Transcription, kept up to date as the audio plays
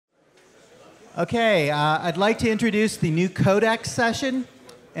Okay, I'd like to introduce the new codec session,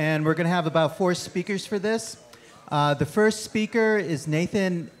 and we're going to have about 4 speakers for this. The first speaker is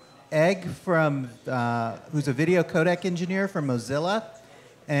Nathan Egge, who's a video codec engineer from Mozilla,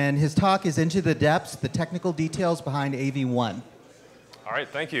 and his talk is Into the Depths, the technical details behind AV1. All right,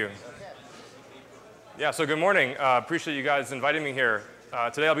 thank you. Yeah, so good morning. Appreciate you guys inviting me here.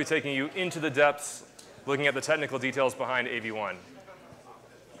 Today I'll be taking you into the depths, looking at the technical details behind AV1.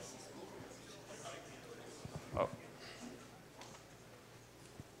 Oh.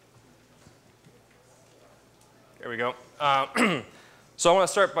 There we go. So I want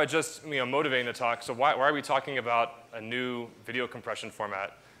to start by just motivating the talk. So why are we talking about a new video compression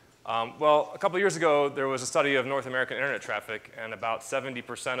format? Well, a couple years ago, there was a study of North American internet traffic, and about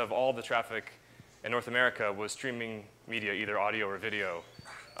 70% of all the traffic in North America was streaming media, either audio or video.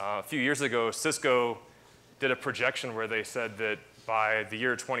 A few years ago, Cisco did a projection where they said that by the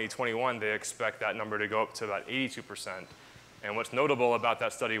year 2021, they expect that number to go up to about 82%. And what's notable about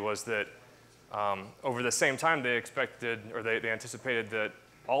that study was that over the same time, they anticipated that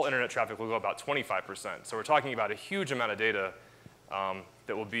all internet traffic will go about 25%. So we're talking about a huge amount of data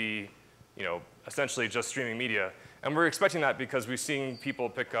that will be, essentially just streaming media. And we're expecting that because we've seen people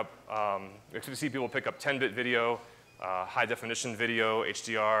pick up, 10-bit video, high-definition video,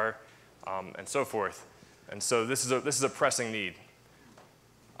 HDR, and so forth. And so this is a pressing need.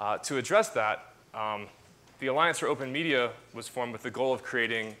 To address that, the Alliance for Open Media was formed with the goal of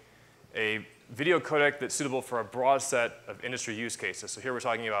creating a video codec that's suitable for a broad set of industry use cases. So here we're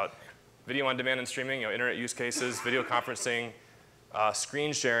talking about video on demand and streaming, internet use cases, video conferencing,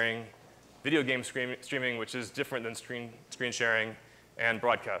 screen sharing, video game streaming, which is different than screen sharing, and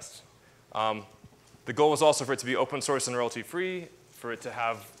broadcast. The goal was also for it to be open source and royalty free, for it to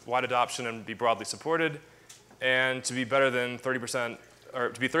have wide adoption and be broadly supported, and to be better than 30%, or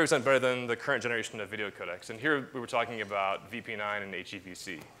to be 30% better than the current generation of video codecs. And here we were talking about VP9 and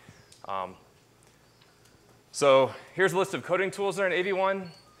HEVC. So here's a list of coding tools that are in AV1.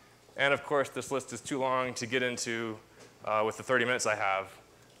 And of course, this list is too long to get into with the 30 minutes I have.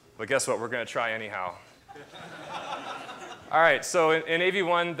 But guess what? We're going to try anyhow. All right, so in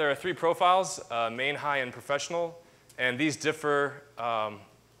AV1, there are 3 profiles, main, high, and professional. And these differ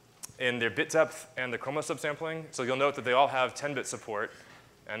in their bit depth and the chroma subsampling. So you'll note that they all have 10-bit support.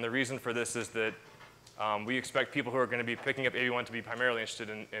 And the reason for this is that we expect people who are going to be picking up AV1 to be primarily interested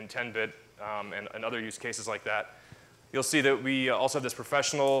in 10-bit and other use cases like that. You'll see that we also have this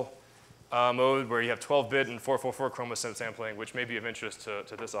professional mode where you have 12-bit and 444 chroma subsampling, which may be of interest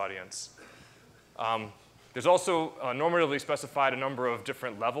to this audience. There's also normatively specified a number of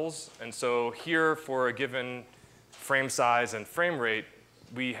different levels. And so here, for a given frame size and frame rate,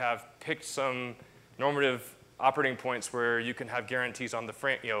 we have picked some normative operating points where you can have guarantees on the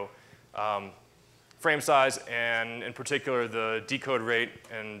frame, frame size, and in particular, the decode rate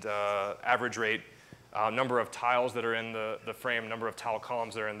and average rate, number of tiles that are in the frame, number of tile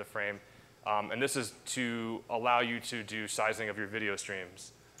columns that are in the frame. And this is to allow you to do sizing of your video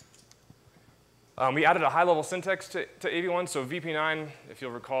streams. We added a high-level syntax to AV1. So VP9, if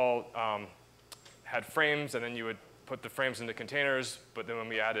you'll recall, had frames, and then you would put the frames into containers. But then when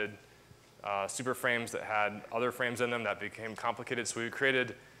we added super frames that had other frames in them, that became complicated. So we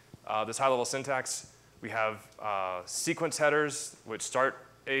created this high-level syntax. We have sequence headers, which start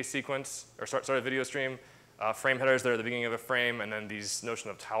a sequence, or start a video stream, frame headers that are at the beginning of a frame, and then these notion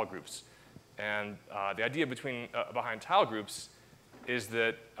of tile groups. And the idea behind tile groups is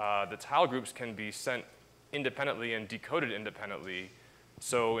that the tile groups can be sent independently and decoded independently.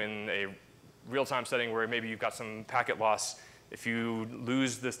 So in a real-time setting where maybe you've got some packet loss, if you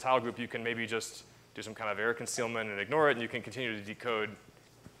lose this tile group, you can maybe just do some kind of error concealment and ignore it, and you can continue to decode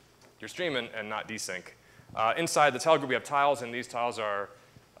your stream and not desync. Inside the tile group, we have tiles, and these tiles are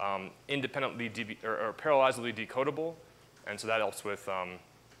independently or parallelizably decodable, and so that helps with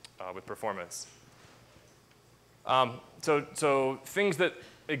performance. So things that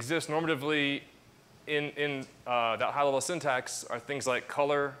exist normatively in that high-level syntax are things like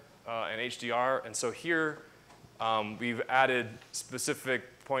color and HDR. And so here we've added specific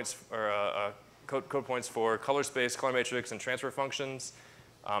points or code points for color space, color matrix, and transfer functions.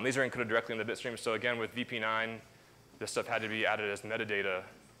 These are encoded directly in the bitstream. So again, with VP9, this stuff had to be added as metadata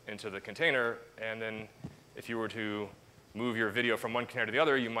into the container. And then if you were to move your video from one container to the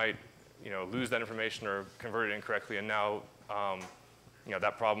other, you might lose that information or convert it incorrectly. And now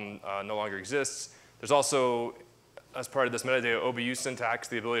that problem no longer exists. There's also, as part of this metadata OBU syntax,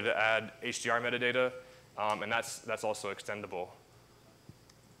 the ability to add HDR metadata. And that's also extendable.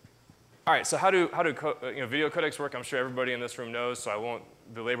 All right, so how do video codecs work? I'm sure everybody in this room knows, so I won't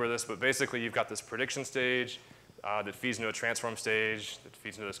belabor this, but basically you've got this prediction stage that feeds into a transform stage, that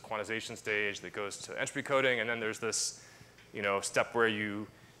feeds into this quantization stage, that goes to entropy coding, and then there's this step where you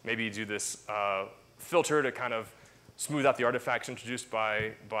maybe do this filter to kind of smooth out the artifacts introduced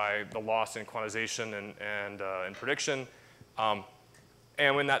by the loss in quantization and prediction.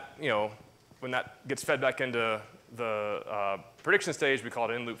 And when that gets fed back into the prediction stage, we call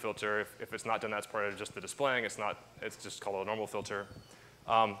it an in-loop filter. If it's not done, that's part of just the displaying. It's just called a normal filter.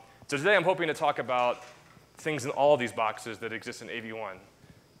 So today I'm hoping to talk about things in all of these boxes that exist in AV1.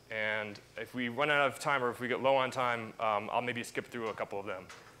 And if we run out of time or if we get low on time, I'll maybe skip through a couple of them.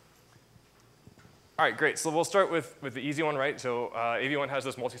 All right, great. So we'll start with the easy one, right? So AV1 has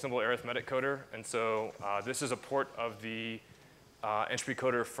this multi-symbol arithmetic coder. And so this is a port of the entropy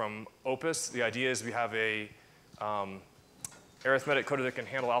coder from Opus. The idea is we have a arithmetic coder that can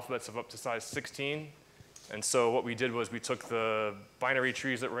handle alphabets of up to size 16. And so what we did was we took the binary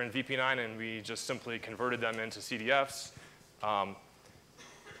trees that were in VP9 and we just simply converted them into CDFs.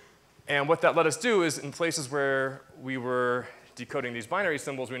 And what that let us do is in places where we were decoding these binary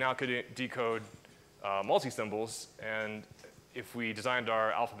symbols, we now could decode multi-symbols. And if we designed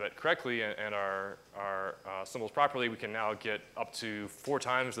our alphabet correctly and our symbols properly, we can now get up to 4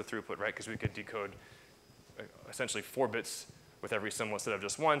 times the throughput, right? Because we could decode essentially 4 bits with every symbol instead of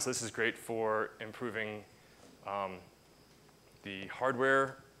just 1. So this is great for improving the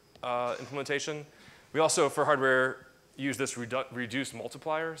hardware implementation. We also, for hardware, use this reduced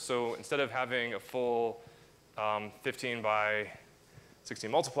multiplier. So instead of having a full 15 by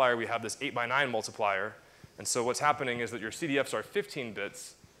 16 multiplier, we have this 8 by 9 multiplier. And so what's happening is that your CDFs are 15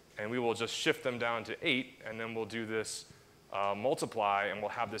 bits, and we will just shift them down to 8, and then we'll do this multiply, and we'll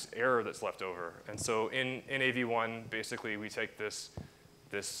have this error that's left over. And so in AV1, basically, we take this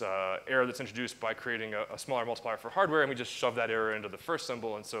error that's introduced by creating a smaller multiplier for hardware, and we just shove that error into the first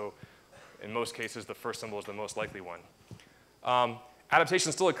symbol. And so in most cases, the first symbol is the most likely one.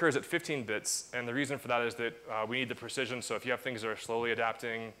 Adaptation still occurs at 15 bits, and the reason for that is that we need the precision. So if you have things that are slowly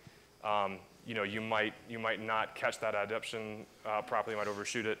adapting, you might not catch that adaptation properly, you might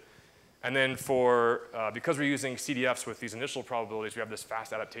overshoot it. And then because we're using CDFs with these initial probabilities, we have this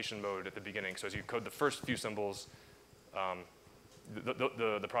fast adaptation mode at the beginning. So as you code the first few symbols,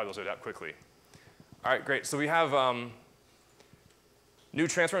 the probabilities adapt quickly. All right, great. So we have new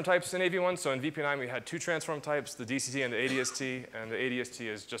transform types in AV1. So in VP9, we had 2 transform types, the DCT and the ADST. And the ADST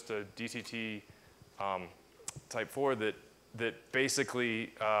is just a DCT type 4 that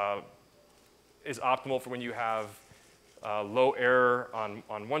basically is optimal for when you have low error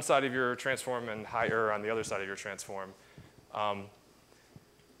on one side of your transform and high error on the other side of your transform.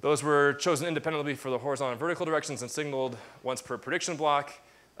 Those were chosen independently for the horizontal and vertical directions and signaled once per prediction block.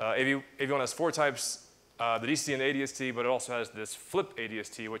 AV1 has 4 types, the DCT and the ADST, but it also has this flip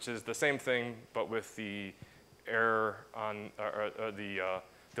ADST, which is the same thing, but with the error on the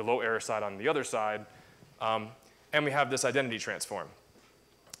low error side on the other side. And we have this identity transform.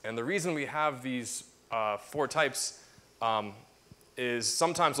 And the reason we have these 4 types is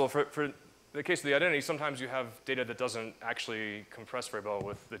sometimes, well, for the case of the identity, sometimes you have data that doesn't actually compress very well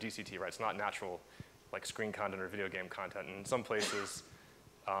with the DCT, right? It's not natural, like screen content or video game content. And in some places,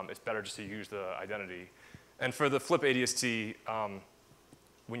 it's better just to use the identity. And for the flip ADST,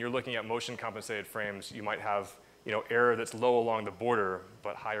 when you're looking at motion compensated frames, you might have error that's low along the border,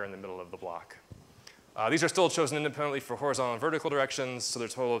 but higher in the middle of the block. These are still chosen independently for horizontal and vertical directions, so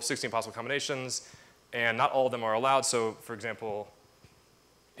there's a total of 16 possible combinations, and not all of them are allowed. So for example,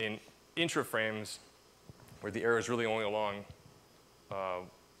 in intra frames, where the error is really only along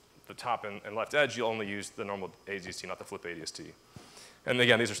the top and left edge, you'll only use the normal ADST, not the flip ADST. And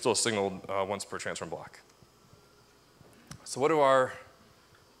again, these are still signaled once per transform block. So what do our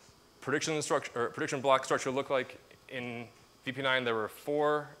prediction block structure look like? In VP9, there were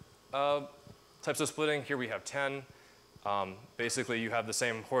 4 types of splitting. Here we have 10. Basically, you have the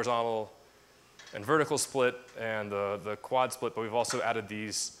same horizontal and vertical split and the quad split, but we've also added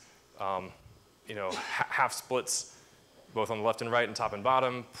these half splits, both on the left and right and top and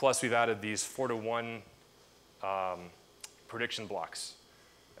bottom. Plus, we've added these 4-to-1 prediction blocks.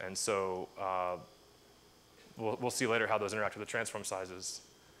 And so we'll see later how those interact with the transform sizes.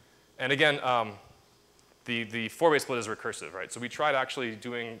 And again, the 4-way split is recursive, right? So we tried actually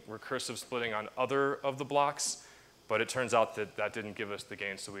doing recursive splitting on other of the blocks, but it turns out that that didn't give us the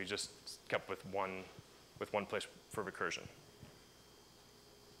gain, so we just kept with one place for recursion.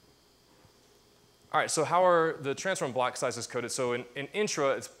 All right, so how are the transform block sizes coded? So in intra,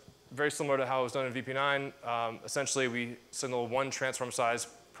 it's very similar to how it was done in VP9. Essentially, we signal 1 transform size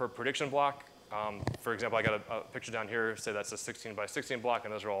per prediction block, For example, I got a picture down here, say that's a 16 by 16 block,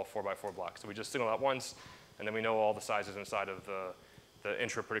 and those are all 4 by 4 blocks. So we just signal that once, and then we know all the sizes inside of the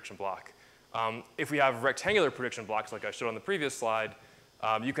intra prediction block. If we have rectangular prediction blocks, like I showed on the previous slide,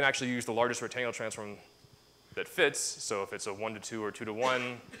 you can actually use the largest rectangular transform that fits. So if it's a 1 to 2 or 2 to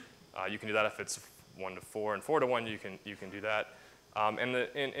 1, you can do that. If it's 1 to 4 and 4 to 1, you can do that. And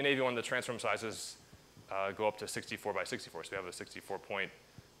in AV1, the transform sizes go up to 64 by 64. So we have a 64-point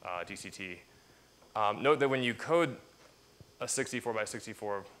DCT. Note that when you code a 64 by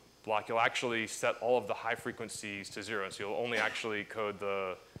 64 block, you'll actually set all of the high frequencies to 0. So you'll only actually code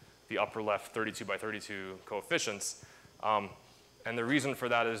the upper left 32 by 32 coefficients. And the reason for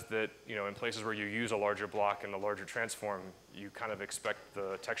that is that, in places where you use a larger block and a larger transform, you kind of expect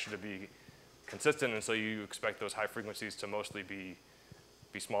the texture to be consistent, and so you expect those high frequencies to mostly be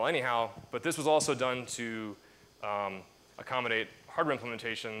small anyhow. But this was also done to accommodate hardware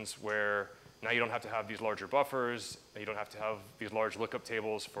implementations where now you don't have to have these larger buffers, and you don't have to have these large lookup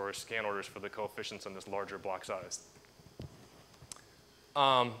tables for scan orders for the coefficients on this larger block size.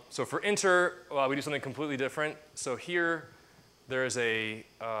 So for inter, we do something completely different. So here, there is a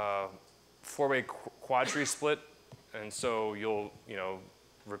 4-way quad tree split, and so you'll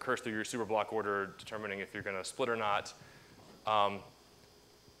recurse through your super block order, determining if you're going to split or not.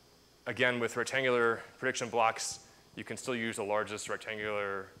 Again, with rectangular prediction blocks, you can still use the largest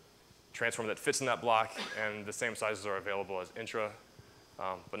rectangular transform that fits in that block, and the same sizes are available as intra,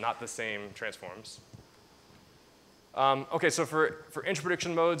 but not the same transforms. Okay, so for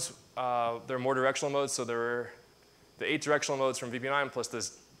intra-prediction modes, there are more directional modes. So there are the 8 directional modes from VB9 plus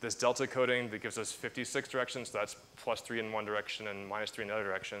this delta coding that gives us 56 directions. So that's +3 in one direction and -3 in the other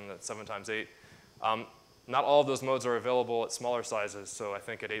direction. That's 7 times 8. Not all of those modes are available at smaller sizes. So I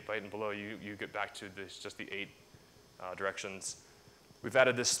think at 8 byte and below, you get back to just the 8 directions. We've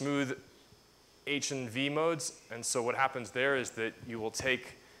added this smooth H and V modes. And so what happens there is that you'll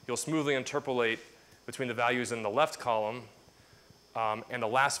smoothly interpolate between the values in the left column and the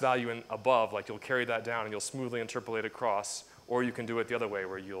last value above. Like you'll carry that down and you'll smoothly interpolate across. Or you can do it the other way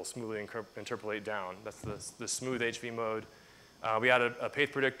where you'll smoothly interpolate down. That's the smooth HV mode. We added a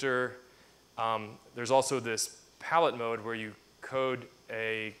path predictor. There's also this palette mode where you code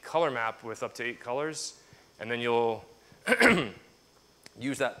a color map with up to 8 colors. And then you'll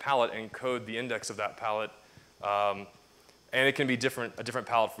use that palette and code the index of that palette. And it can be a different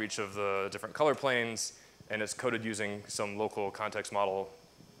palette for each of the different color planes, and it's coded using some local context model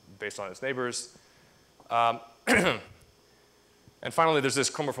based on its neighbors. And finally, there's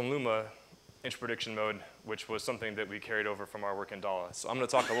this Chroma from Luma intra-prediction mode, which was something that we carried over from our work in Dala. So I'm going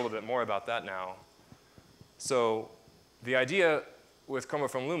to talk a little bit more about that now. So the idea with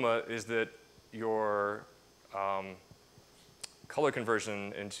Chroma from Luma is that your color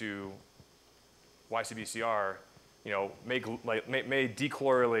conversion into YCBCR may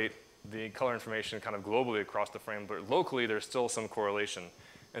decorrelate the color information kind of globally across the frame, but locally there's still some correlation.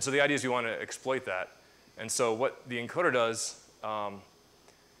 And so the idea is you want to exploit that. And so what the encoder does,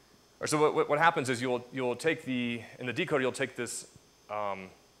 what happens is you'll take in the decoder you'll take this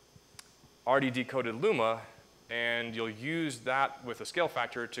already decoded luma, and you'll use that with a scale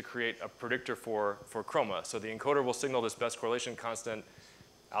factor to create a predictor for chroma. So the encoder will signal this best correlation constant,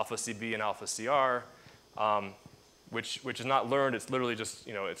 alpha CB and alpha CR. Which is not learned, it's literally just,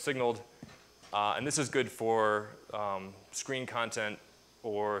 it's signaled. And this is good for screen content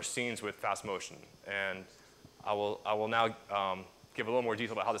or scenes with fast motion. And I will now give a little more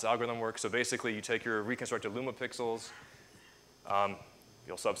detail about how this algorithm works. So basically, you take your reconstructed luma pixels,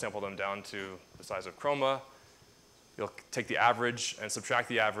 you'll subsample them down to the size of chroma. You'll take the average and subtract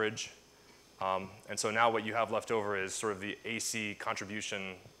the average. And so now what you have left over is sort of the AC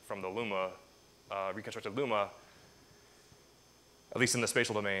contribution from the luma, reconstructed luma, at least in the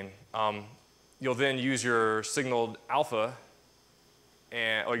spatial domain. You'll then use your signaled alpha,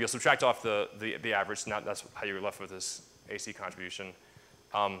 or you'll subtract off the average. That's how you're left with this AC contribution.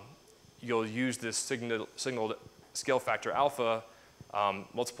 You'll use this signaled scale factor alpha,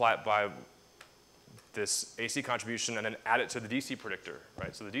 multiply it by this AC contribution, and then add it to the DC predictor,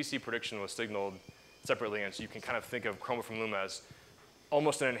 right? So the DC prediction was signaled separately, and so you can kind of think of Chroma from Luma as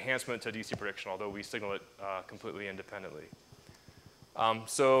almost an enhancement to DC prediction, although we signal it completely independently.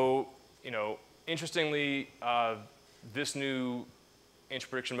 Interestingly, this new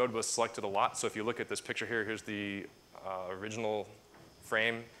intra-prediction mode was selected a lot. So if you look at this picture here, here's the original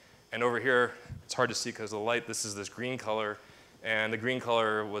frame. And over here, it's hard to see because of the light, this is this green color. And the green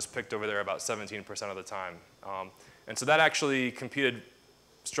color was picked over there about 17% of the time. And so that actually competed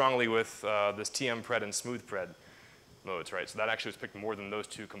strongly with this TM pred and smooth pred. modes, right? So that actually was picked more than those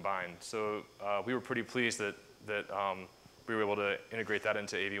two combined. So we were pretty pleased that we were able to integrate that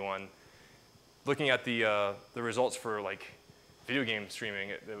into AV1. Looking at the results for like video game streaming,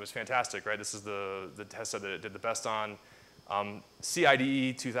 it was fantastic, right? This is the test set that it did the best on.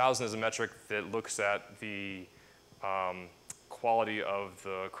 CIDE 2000 is a metric that looks at the quality of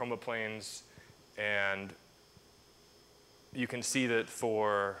the chroma planes, and you can see that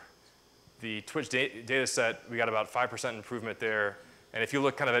for the Twitch data set, we got about 5% improvement there. And if you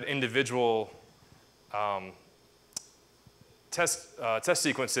look kind of at individual test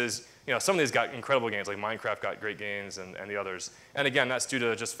sequences, you know, some of these got incredible gains, like Minecraft got great gains and the others. And again, that's due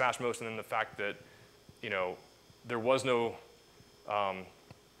to just fast motion and the fact that, you know, there was no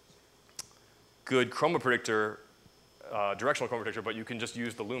good chroma predictor, directional chroma predictor, but you can just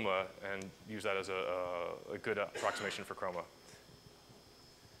use the Luma and use that as a good approximation for chroma.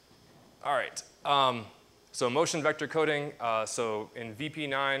 All right, so motion vector coding. So in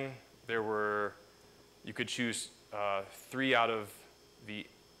VP9, you could choose 3 out of the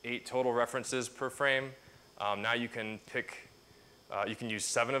 8 total references per frame. Now you can pick, you can use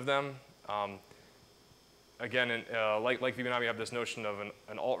 7 of them. Again, like VP9, we have this notion of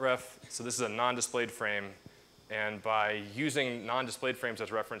an alt ref. So this is a non-displayed frame. And by using non-displayed frames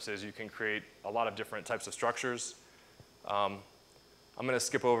as references, you can create a lot of different types of structures. I'm going to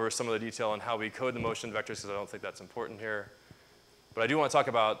skip over some of the detail on how we code the motion vectors because I don't think that's important here. But I do want to talk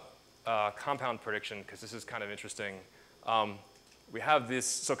about compound prediction because this is kind of interesting. We have this,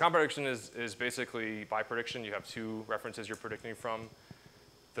 so compound prediction is basically by prediction. You have 2 references you're predicting from.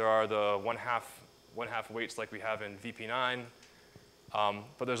 There are the one half weights like we have in VP9.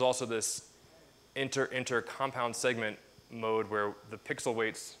 But there's also this inter compound segment mode where the pixel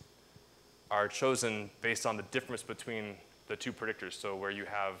weights are chosen based on the difference between the 2 predictors. So where you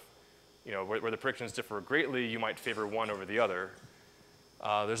have, you know, where the predictions differ greatly, you might favor one over the other.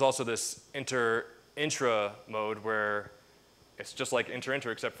 There's also this intra mode where it's just like inter,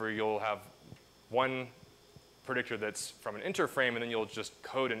 except for you'll have one predictor that's from an inter frame, and then you'll just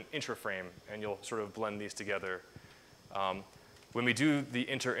code an intra frame, and you'll sort of blend these together. When we do the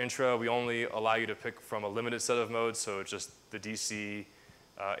intra, we only allow you to pick from a limited set of modes, so just the DC,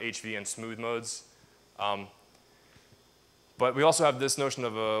 HV, and smooth modes. But we also have this notion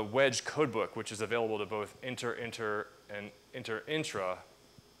of a wedge codebook, which is available to both inter, and intra.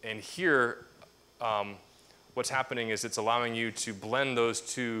 And here, what's happening is it's allowing you to blend those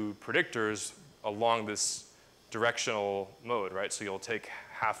 2 predictors along this directional mode, right? So you'll take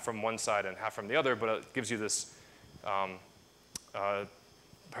half from one side and half from the other, but it gives you this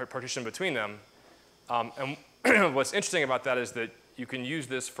partition between them. And what's interesting about that is that you can use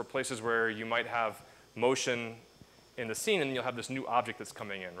this for places where you might have motion in the scene, and you'll have this new object that's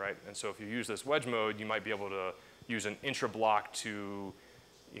coming in, right? And so if you use this wedge mode, you might be able to use an intra block to,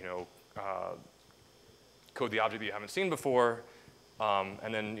 you know, code the object that you haven't seen before,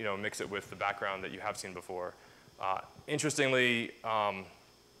 and then, you know, mix it with the background that you have seen before. Interestingly,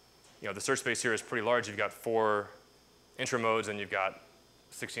 you know, the search space here is pretty large. You've got 4 intra modes, and you've got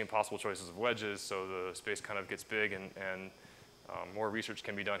 16 possible choices of wedges, so the space kind of gets big, and more research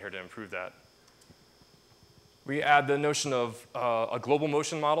can be done here to improve that. We add the notion of a global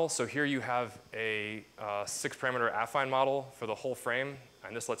motion model. So here you have a 6-parameter affine model for the whole frame,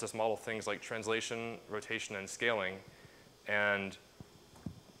 and this lets us model things like translation, rotation, and scaling. And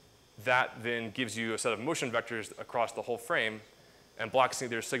that then gives you a set of motion vectors across the whole frame, and blocks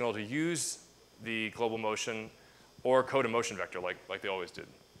either signal to use the global motion or code a motion vector like they always did.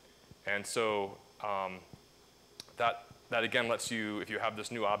 And so that again lets you, if you have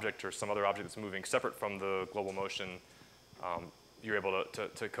this new object or some other object that's moving separate from the global motion, you're able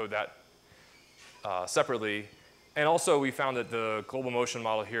to code that separately. And also we found that the global motion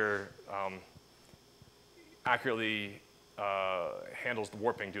model here accurately handles the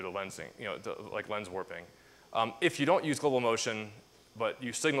warping due to lensing, you know, like lens warping. If you don't use global motion, but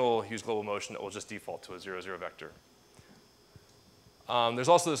you signal use global motion, it will just default to a 0, 0 vector. There's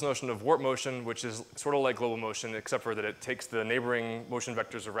also this notion of warp motion, which is sort of like global motion, except for that it takes the neighboring motion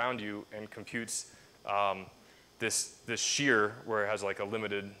vectors around you and computes this shear where it has like a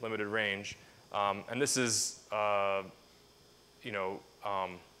limited range. And this is, you know,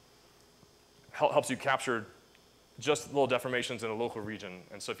 helps you capture just little deformations in a local region.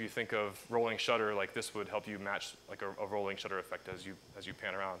 And so if you think of rolling shutter, like this would help you match like a rolling shutter effect as you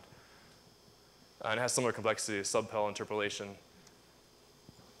pan around. And it has similar complexity as subpel interpolation.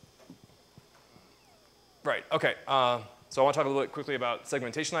 Right, okay. So I want to talk a little bit quickly about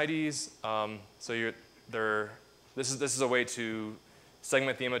segmentation IDs. So this is a way to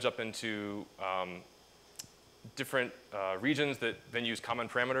segment the image up into different regions that then use common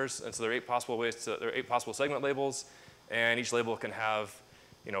parameters. And so there are 8 possible there are 8 possible segment labels, and each label can have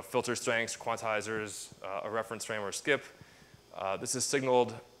filter strengths, quantizers, a reference frame, or skip. This is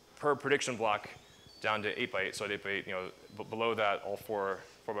signaled per prediction block down to 8 by 8. So at 8 by 8, below that, all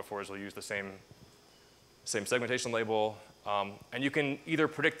 4x4s will use the same segmentation label. And you can either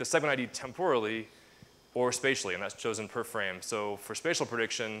predict the segment ID temporally or spatially, and that's chosen per frame. So for spatial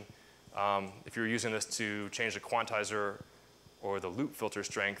prediction, if you're using this to change the quantizer or the loop filter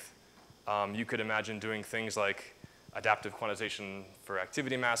strength, you could imagine doing things like adaptive quantization for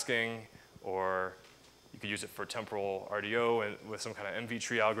activity masking, or you could use it for temporal RDO and with some kind of MV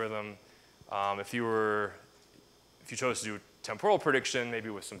tree algorithm. If you chose to do temporal prediction, maybe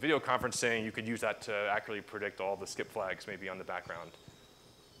with some video conferencing, you could use that to accurately predict all the skip flags maybe on the background.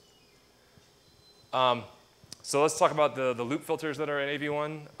 So let's talk about the loop filters that are in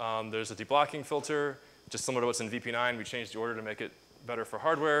AV1. There's a deblocking filter, just similar to what's in VP9. We changed the order to make it better for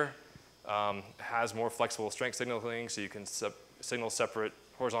hardware. It has more flexible strength signaling, so you can signal separate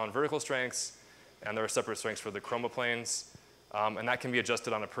horizontal and vertical strengths, and there are separate strengths for the chroma planes, and that can be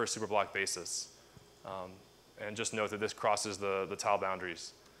adjusted on a per superblock basis. And just note that this crosses the tile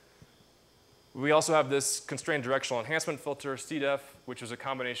boundaries. We also have this constrained directional enhancement filter, CDEF, which was a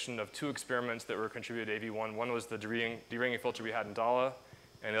combination of 2 experiments that were contributed to AV1. One was the deringing filter we had in DALA,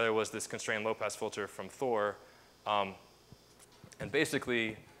 and the other was this constrained low-pass filter from Thor. And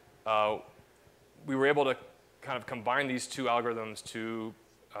basically, we were able to kind of combine these 2 algorithms to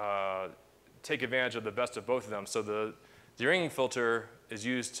take advantage of the best of both of them. So the deringing filter is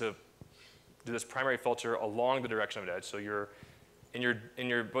used to do this primary filter along the direction of an edge. So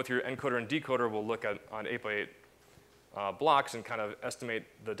both your encoder and decoder will look on 8 by 8 blocks and kind of estimate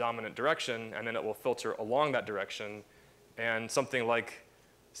the dominant direction, and then it will filter along that direction. And something like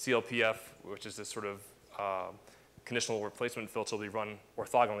CLPF, which is this sort of conditional replacement filter, will be run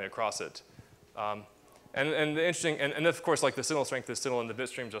orthogonally across it. And the interesting, and of course, like the signal strength is still in the bit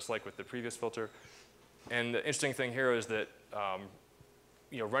stream, just like with the previous filter. And the interesting thing here is that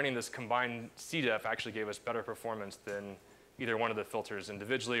running this combined CDEF actually gave us better performance than either one of the filters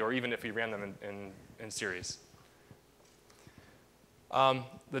individually, or even if we ran them in series. The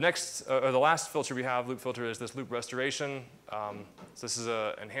last filter we have, loop filter, is this loop restoration. So this is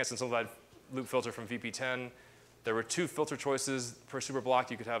an enhanced and simplified loop filter from VP10. There were 2 filter choices per superblock.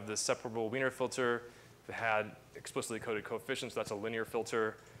 You could have the separable Wiener filter that had explicitly coded coefficients. That's a linear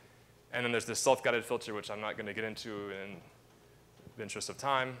filter. And then there's this self-guided filter, which I'm not going to get into in the interest of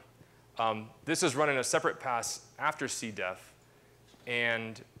time. This is run in a separate pass after CDEF.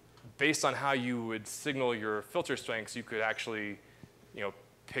 And based on how you would signal your filter strengths, you could actually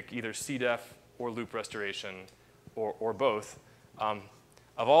pick either CDEF or loop restoration or both.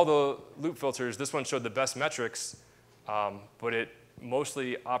 Of all the loop filters, this one showed the best metrics, but it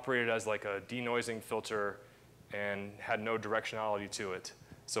mostly operated as like a denoising filter and had no directionality to it.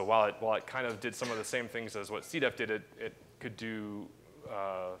 So while it kind of did some of the same things as what CDEF did, it could do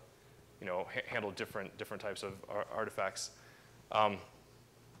handle different types of artifacts. And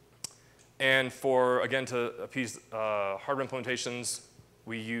again, to appease hardware implementations,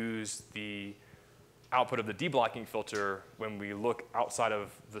 we use the output of the deblocking filter when we look outside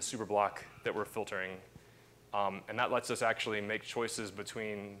of the superblock that we're filtering. And that lets us actually make choices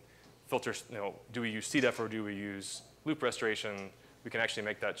between filters, do we use CDEF or do we use loop restoration? We can actually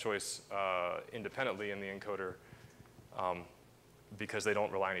make that choice independently in the encoder because they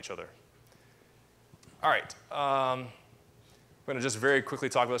don't rely on each other. All right. I'm going to just very quickly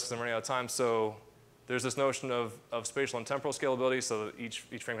talk about this because I'm running out of time. So there's this notion of spatial and temporal scalability. So that each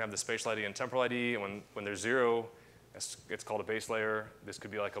frame can have the spatial ID and temporal ID. And when there's 0, it's called a base layer. This could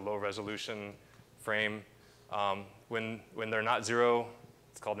be like a low resolution frame. When they're not 0,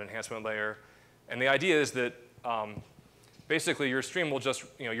 it's called an enhancement layer. And the idea is that basically your stream will just,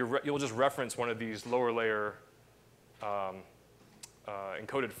 you'll just reference one of these lower layer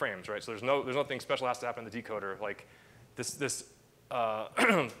encoded frames, right? So there's nothing special has to happen in the decoder. Like this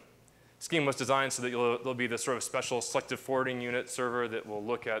scheme was designed so that there'll be this sort of special selective forwarding unit server that will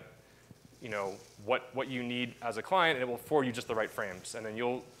look at, what you need as a client, and it will forward you just the right frames. And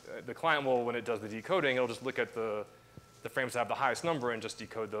then the client will, when it does the decoding, it'll just look at the frames that have the highest number and just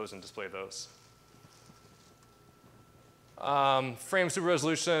decode those and display those. Frame super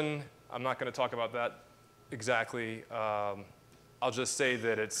resolution, I'm not going to talk about that exactly. I'll just say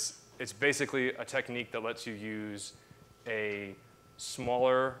that it's basically a technique that lets you use a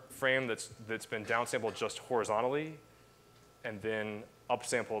smaller frame that's been downsampled just horizontally, and then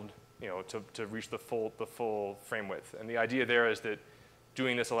upsampled, to reach the full frame width. And the idea there is that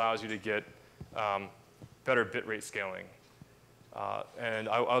doing this allows you to get better bitrate scaling. And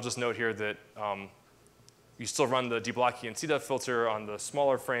I'll just note here that you still run the deblocking and CDEF filter on the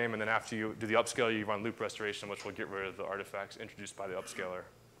smaller frame, and then after you do the upscale, you run loop restoration, which will get rid of the artifacts introduced by the upscaler.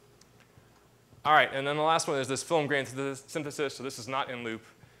 All right, and then the last one is this film grain synthesis. So this is not in loop.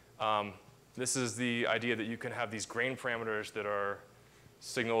 This is the idea that you can have these grain parameters that are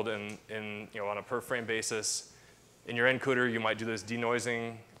signaled on a per frame basis. In your encoder, you might do this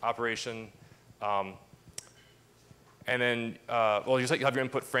denoising operation. And then, well, you have your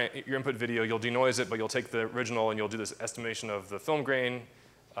input video, you'll denoise it, but you'll take the original and you'll do this estimation of the film grain.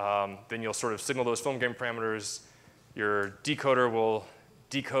 Then you'll sort of signal those film grain parameters. Your decoder will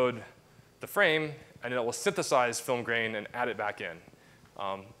decode the frame, and then it will synthesize film grain and add it back in.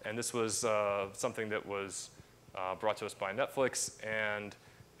 And this was something that was brought to us by Netflix, and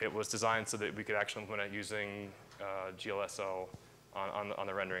it was designed so that we could actually implement it using GLSO on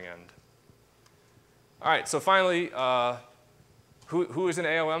the rendering end. All right, so finally, who is in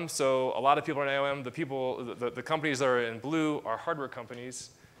AOM? So a lot of people are in AOM. The companies that are in blue are hardware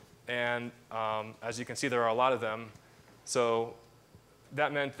companies. And as you can see, there are a lot of them. So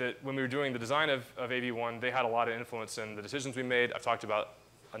that meant that when we were doing the design of AV1, they had a lot of influence in the decisions we made. I've talked about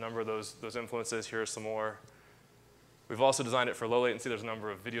a number of those influences. Here are some more. We've also designed it for low latency. There's a number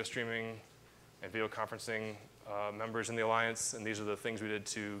of video streaming and video conferencing members in the alliance. And these are the things we did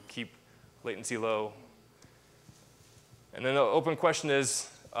to keep latency low. And then the open question is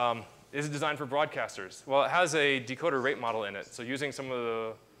it designed for broadcasters? Well, it has a decoder rate model in it. So using some of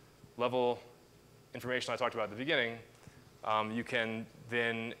the level information I talked about at the beginning, you can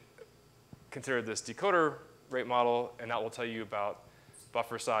then consider this decoder rate model, and that will tell you about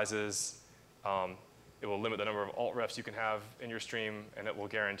buffer sizes. It will limit the number of alt refs you can have in your stream, and it will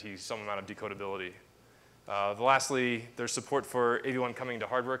guarantee some amount of decodability. Lastly, there's support for AV1 coming to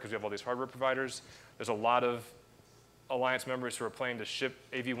hardware, because we have all these hardware providers. There's a lot of Alliance members who are planning to ship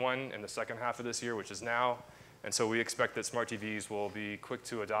AV1 in the second half of this year, which is now. And so we expect that smart TVs will be quick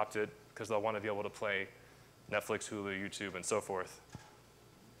to adopt it, because they'll want to be able to play Netflix, Hulu, YouTube, and so forth.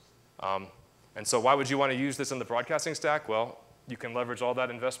 And so why would you want to use this in the broadcasting stack? Well, you can leverage all that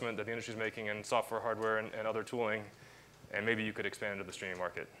investment that the industry is making in software, hardware, and other tooling, and maybe you could expand into the streaming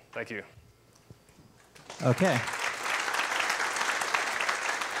market. Thank you. Okay.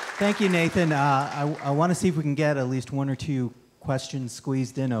 Thank you, Nathan. I want to see if we can get at least one or two questions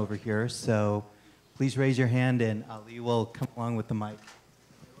squeezed in over here. So please raise your hand, and Ali will come along with the mic.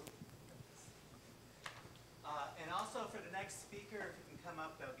 And also for the next speaker, if you can come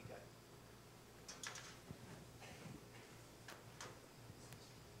up, that would be good.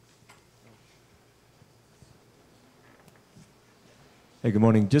 Hey, good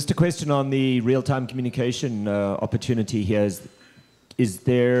morning. Just a question on the real-time communication opportunity here. Is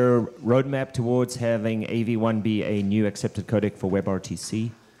there roadmap towards having AV1 be a new accepted codec for WebRTC?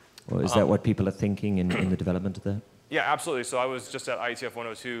 Or is that what people are thinking in the development of that? Yeah, absolutely. So I was just at IETF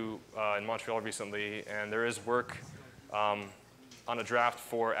 102 in Montreal recently, and there is work on a draft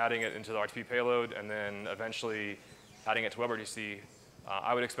for adding it into the RTP payload and then eventually adding it to WebRTC.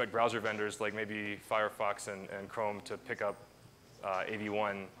 I would expect browser vendors like maybe Firefox and Chrome to pick up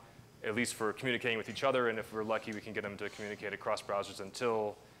AV1, at least for communicating with each other, and if we're lucky, we can get them to communicate across browsers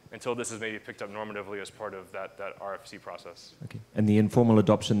until this is maybe picked up normatively as part of that RFC process. Okay. And the informal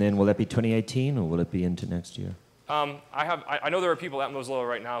adoption then, will that be 2018 or will it be into next year? I know there are people at Mozilla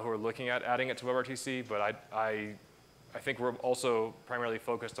right now who are looking at adding it to WebRTC, but I think we're also primarily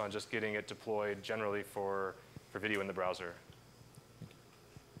focused on just getting it deployed generally for video in the browser.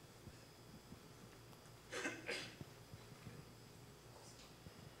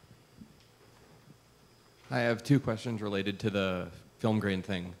 I have two questions related to the film grain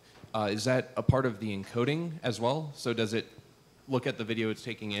thing. Is that a part of the encoding as well? So does it look at the video it's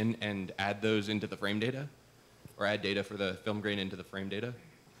taking in and add those into the frame data? Or add data for the film grain into the frame data?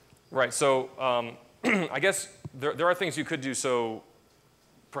 Right, so I guess there are things you could do. So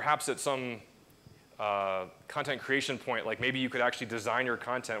perhaps at some content creation point, like maybe you could actually design your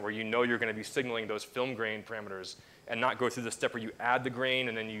content where you know you're going to be signaling those film grain parameters and not go through the step where you add the grain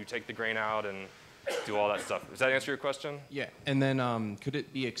and then you take the grain out and do all that stuff. Does that answer your question? Yeah, and then could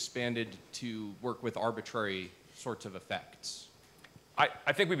it be expanded to work with arbitrary sorts of effects?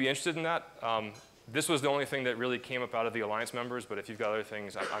 I think we'd be interested in that. This was the only thing that really came up out of the Alliance members, but if you've got other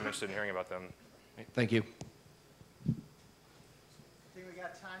things, I'm interested in hearing about them. Thank you. I think we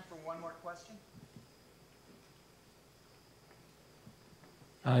got time for one more question.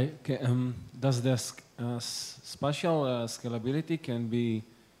 Does the spatial scalability can be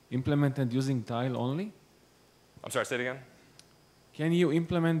implemented using tile only? I'm sorry, say it again? can you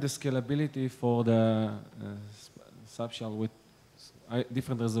implement the scalability for the subshell with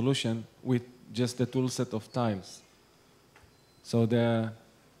different resolution with just the tool set of tiles? So the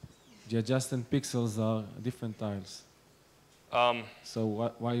adjacent pixels are different tiles.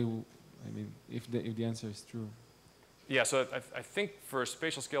 So why you, I mean, if the answer is true. Yeah, so I think for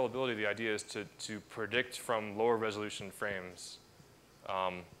spatial scalability, the idea is to predict from lower resolution frames.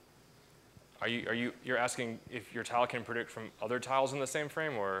 You're asking if your tile can predict from other tiles in the same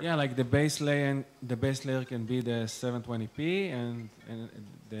frame, or? Yeah, like the base layer can be the 720p, and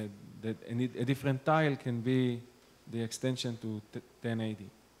a different tile can be the extension to 1080.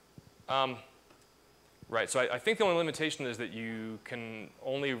 Right. So I think the only limitation is that you can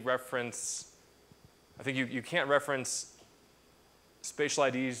only reference. I think you can't reference spatial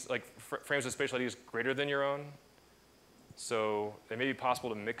IDs, like frames with spatial IDs greater than your own. So it may be possible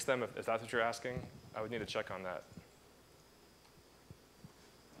to mix them if that's what you're asking. I would need to check on that.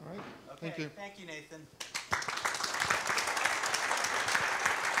 All right. Okay. Thank you. Thank you, Nathan.